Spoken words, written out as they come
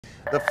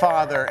The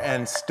father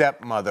and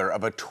stepmother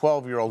of a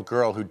 12-year-old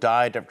girl who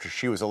died after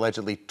she was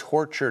allegedly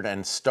tortured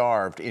and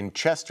starved in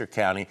Chester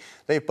County,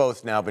 they've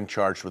both now been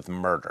charged with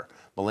murder.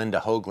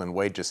 Malinda Hoagland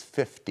weighed just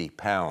 50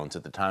 pounds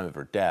at the time of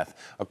her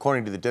death.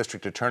 According to the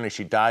district attorney,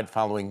 she died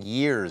following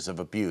years of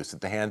abuse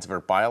at the hands of her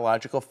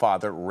biological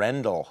father,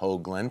 Rendell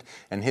Hoagland,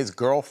 and his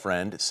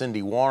girlfriend,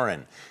 Cindy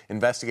Warren.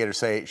 Investigators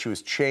say she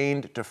was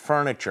chained to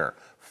furniture,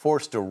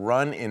 forced to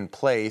run in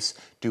place,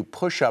 do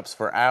push-ups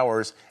for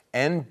hours,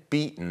 and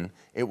beaten.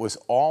 It was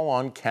all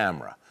on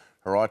camera.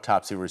 Her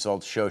autopsy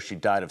results show she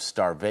died of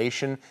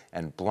starvation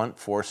and blunt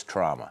force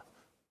trauma.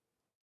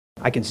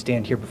 I can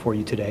stand here before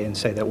you today and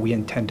say that we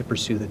intend to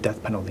pursue the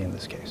death penalty in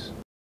this case.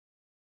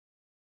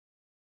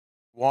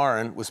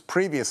 Warren was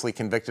previously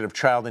convicted of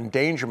child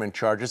endangerment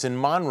charges in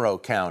Monroe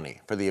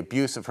County for the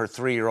abuse of her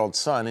 3-year-old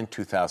son in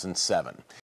 2007.